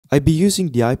I've been using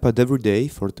the iPad every day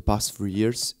for the past 3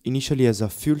 years, initially as a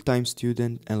full-time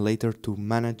student and later to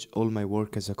manage all my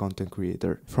work as a content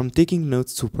creator. From taking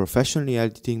notes to professionally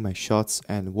editing my shots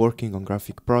and working on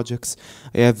graphic projects,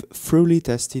 I have thoroughly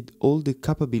tested all the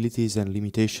capabilities and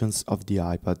limitations of the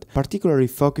iPad, particularly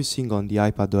focusing on the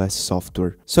iPadOS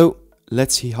software. So,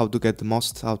 let's see how to get the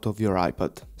most out of your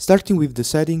iPad. Starting with the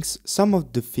settings, some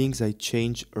of the things I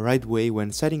change right away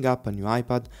when setting up a new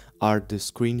iPad are the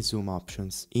screen zoom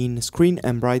options. In Screen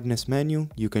and Brightness menu,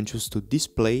 you can choose to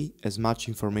display as much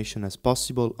information as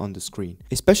possible on the screen.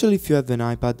 Especially if you have an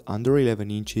iPad under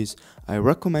 11 inches, I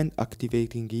recommend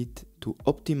activating it to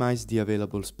optimize the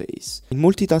available space. In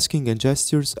Multitasking and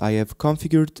Gestures, I have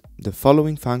configured the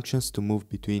following functions to move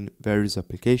between various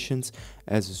applications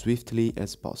as swiftly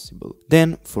as possible.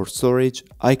 Then, for storage,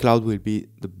 iCloud will be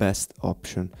the best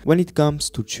option. When it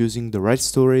comes to choosing the right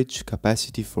storage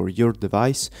capacity for your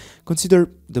device,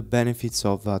 consider the benefits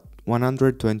of a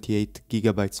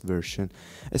 128GB version,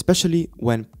 especially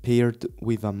when paired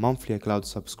with a monthly iCloud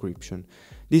subscription.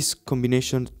 This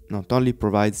combination not only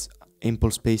provides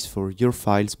ample space for your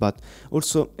files, but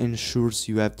also ensures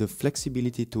you have the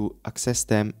flexibility to access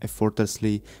them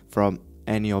effortlessly from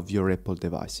any of your Apple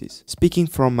devices. Speaking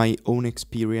from my own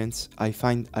experience, I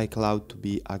find iCloud to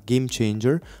be a game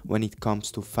changer when it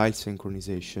comes to file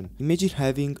synchronization. Imagine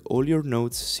having all your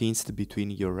notes synced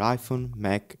between your iPhone,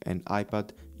 Mac and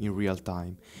iPad in real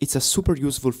time. It's a super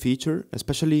useful feature,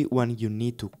 especially when you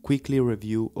need to quickly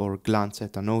review or glance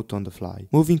at a note on the fly.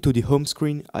 Moving to the home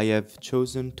screen, I have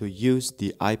chosen to use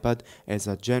the iPad as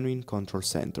a genuine control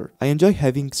center. I enjoy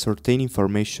having certain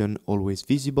information always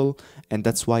visible, and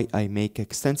that's why I make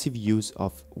extensive use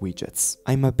of widgets.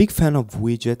 I'm a big fan of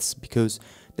widgets because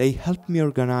they help me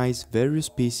organize various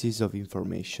pieces of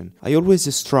information. I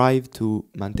always strive to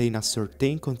maintain a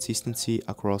certain consistency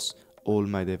across all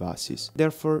my devices.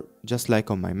 Therefore, just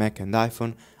like on my Mac and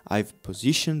iPhone, I've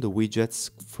positioned the widgets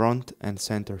front and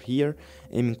center here,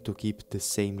 aiming to keep the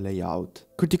same layout.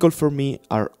 Critical for me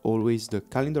are always the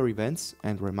calendar events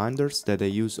and reminders that I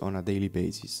use on a daily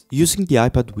basis. Using the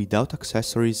iPad without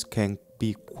accessories can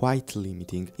be quite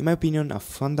limiting. In my opinion, a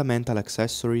fundamental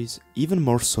accessory, even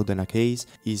more so than a case,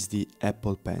 is the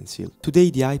Apple Pencil.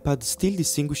 Today, the iPad still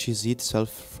distinguishes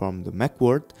itself from the Mac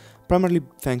world, primarily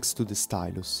thanks to the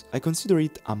stylus. I consider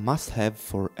it a must-have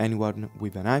for anyone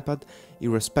with an iPad,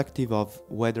 irrespective of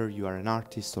whether you are an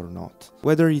artist or not.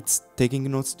 Whether it's taking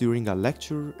notes during a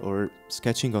lecture or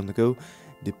sketching on the go,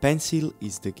 the pencil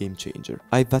is the game changer.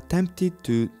 I've attempted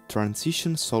to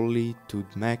transition solely to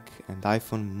Mac and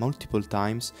iPhone multiple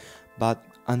times, but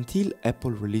until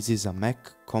Apple releases a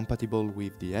Mac compatible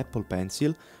with the Apple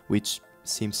Pencil, which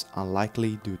seems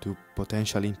unlikely due to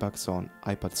potential impacts on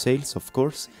iPad sales, of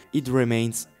course, it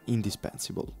remains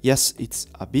indispensable. Yes, it's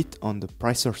a bit on the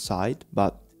pricier side,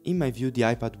 but in my view, the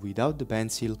iPad without the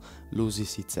pencil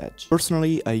loses its edge.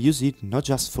 Personally, I use it not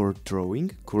just for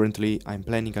drawing. Currently, I'm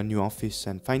planning a new office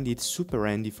and find it super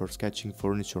handy for sketching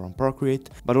furniture on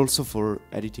Procreate, but also for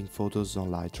editing photos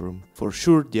on Lightroom. For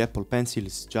sure, the Apple Pencil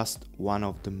is just one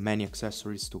of the many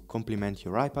accessories to complement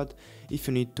your iPad. If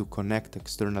you need to connect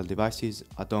external devices,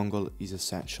 a dongle is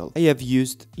essential. I have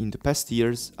used in the past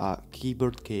years a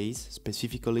keyboard case,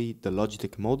 specifically the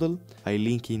Logitech model. I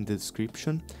link in the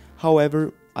description.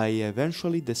 However, I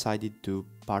eventually decided to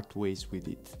part ways with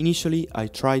it. Initially, I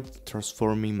tried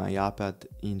transforming my iPad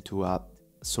into a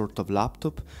sort of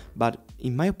laptop, but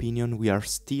in my opinion, we are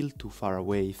still too far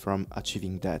away from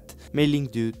achieving that, mainly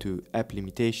due to app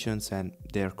limitations and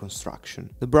their construction.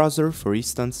 The browser, for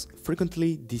instance,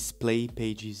 frequently displays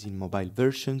pages in mobile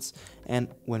versions, and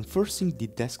when forcing the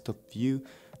desktop view,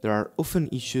 there are often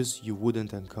issues you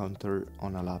wouldn't encounter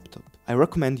on a laptop. I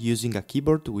recommend using a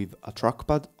keyboard with a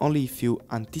trackpad only if you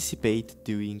anticipate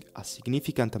doing a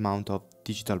significant amount of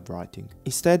digital writing.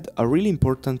 Instead, a really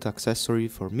important accessory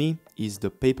for me is the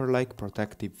paper-like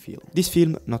protective film. This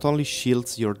film not only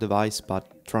shields your device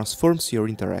but transforms your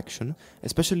interaction,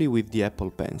 especially with the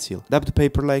Apple Pencil. Dubbed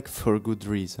paper-like for good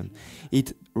reason.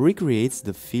 It recreates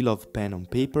the feel of pen on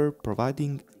paper,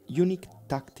 providing unique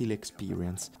tactile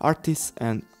experience. Artists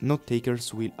and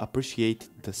note-takers will appreciate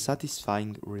the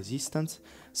satisfying resistance,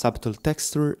 subtle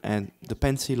texture and the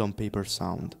pencil on paper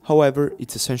sound. However,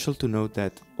 it's essential to note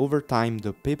that over time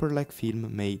the paper-like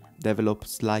film may develop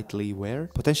slightly wear,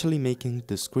 potentially making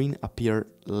the screen appear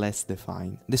less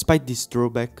defined. Despite this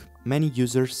drawback, many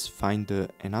users find the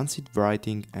enhanced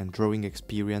writing and drawing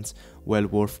experience well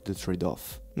worth the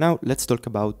trade-off. Now let's talk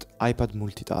about iPad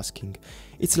multitasking.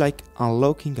 It's like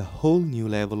unlocking a whole new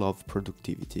level of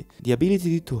productivity. The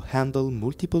ability to handle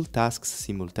multiple tasks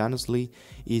simultaneously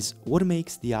is what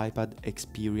makes the iPad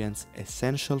experience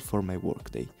essential for my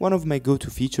workday. One of my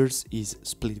go-to features is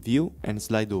split view and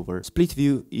slide over. Split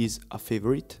view is a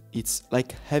favorite. It's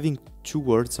like having two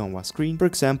words on one screen. For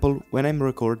example, when I'm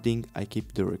recording, I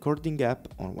keep the recording app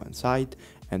on one side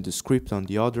and the script on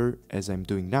the other, as I'm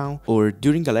doing now. Or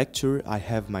during a lecture, I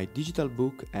have my digital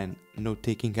book and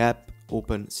note-taking app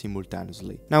open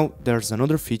simultaneously. Now, there's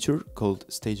another feature called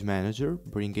Stage Manager,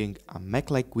 bringing a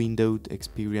Mac-like windowed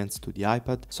experience to the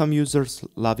iPad. Some users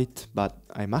love it, but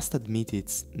I must admit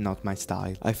it's not my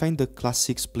style. I find the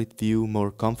classic split view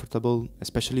more comfortable,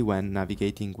 especially when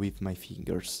navigating with my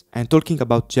fingers. And talking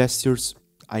about gestures,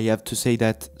 I have to say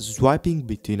that swiping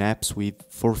between apps with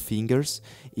 4 fingers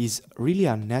is really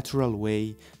a natural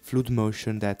way, fluid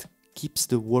motion that keeps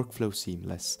the workflow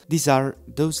seamless. These are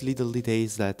those little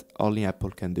details that only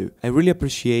Apple can do. I really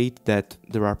appreciate that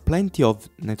there are plenty of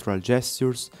natural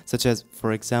gestures, such as,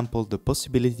 for example, the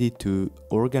possibility to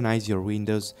organize your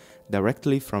windows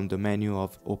directly from the menu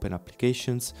of Open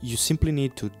Applications. You simply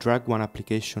need to drag one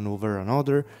application over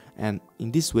another, and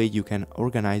in this way you can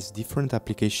organize different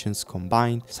applications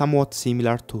combined, somewhat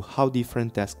similar to how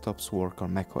different desktops work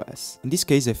on macOS. In this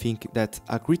case, I think that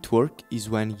a great work is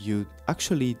when you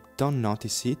actually don't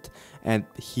notice it, and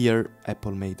here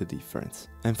Apple made the difference.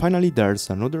 And finally, there's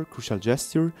another crucial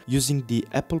gesture, using the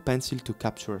Apple Pencil to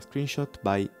capture a screenshot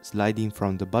by sliding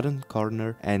from the bottom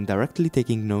corner and directly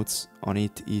taking notes on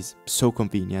it is so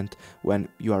convenient when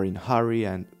you are in a hurry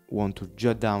and want to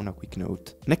jot down a quick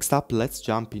note. Next up, let's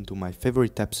jump into my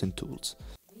favorite apps and tools.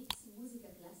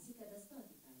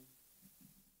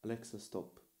 Alexa,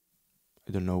 stop.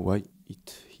 I don't know why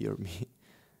it hear me.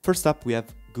 First up, we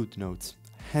have GoodNotes.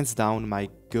 Hands down my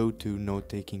go-to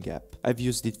note-taking app. I've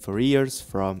used it for years,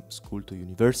 from school to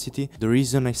university. The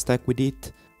reason I stuck with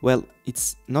it? Well,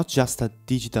 it's not just a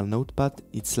digital notepad,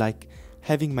 it's like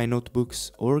having my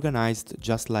notebooks organized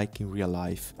just like in real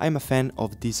life. I'm a fan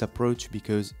of this approach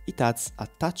because it adds a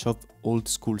touch of old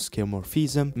school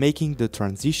skeuomorphism, making the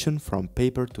transition from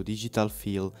paper to digital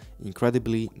feel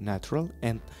incredibly natural,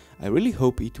 and I really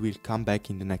hope it will come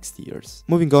back in the next years.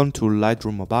 Moving on to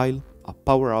Lightroom Mobile, a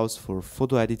powerhouse for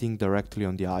photo editing directly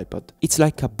on the iPad. It's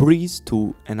like a breeze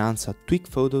to enhance and tweak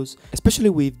photos, especially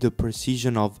with the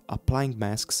precision of applying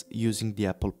masks using the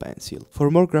Apple Pencil. For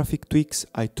more graphic tweaks,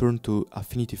 I turn to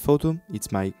Affinity Photo.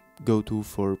 It's my go-to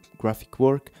for graphic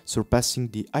work, surpassing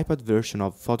the iPad version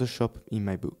of Photoshop in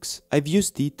my books. I've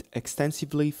used it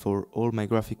extensively for all my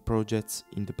graphic projects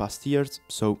in the past years,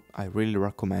 so I really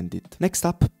recommend it. Next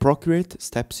up, Procreate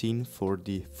steps in for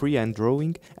the freehand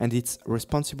drawing, and it's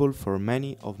responsible for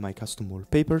many of my custom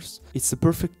wallpapers. It's the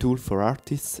perfect tool for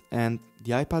artists, and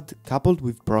the iPad coupled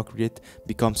with Procreate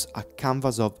becomes a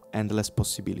canvas of endless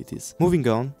possibilities. Moving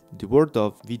on, the world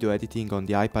of video editing on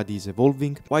the iPad is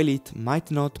evolving. While it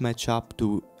might not match up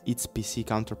to its PC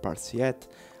counterparts yet,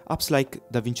 apps like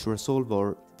DaVinci Resolve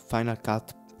or Final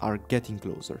Cut are getting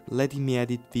closer, letting me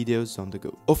edit videos on the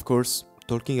go. Of course,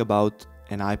 talking about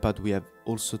an iPad, we have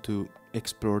also to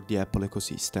explore the Apple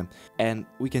ecosystem, and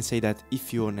we can say that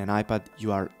if you own an iPad,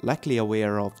 you are likely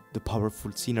aware of the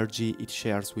powerful synergy it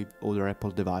shares with other Apple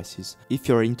devices. If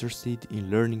you are interested in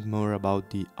learning more about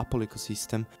the Apple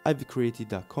ecosystem, I've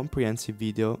created a comprehensive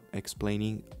video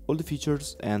explaining all the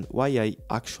features and why I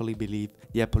actually believe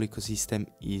the Apple ecosystem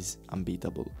is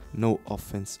unbeatable. No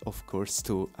offense, of course,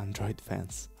 to Android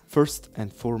fans. First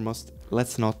and foremost,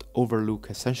 let's not overlook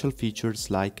essential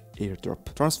features like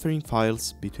AirDrop. Transferring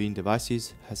files between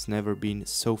devices has never been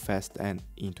so fast and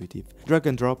intuitive. Drag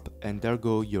and drop, and there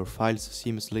go your files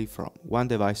seamlessly from one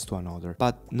device to another.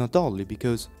 But not only,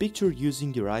 because picture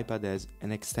using your iPad as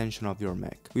an extension of your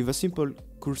Mac. With a simple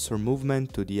cursor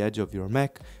movement to the edge of your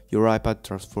Mac, your iPad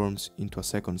transforms into a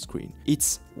second screen.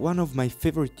 It's one of my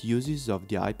favorite uses of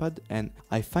the iPad, and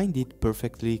I find it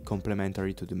perfectly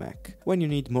complementary to the Mac. When you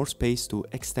need more space to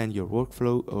extend your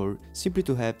workflow or simply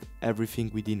to have everything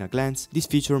within a glance, this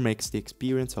feature makes the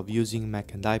experience of using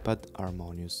Mac and iPad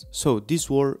harmonious. So these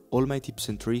were all my tips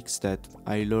and tricks that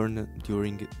I learned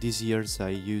during these years I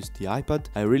used the iPad.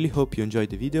 I really hope you enjoyed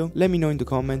the video. Let me know in the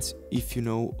comments if you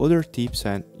know other tips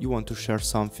and you want to share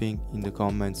something in the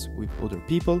comments with other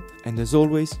people. And as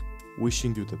always,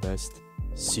 wishing you the best.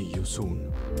 See you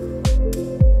soon.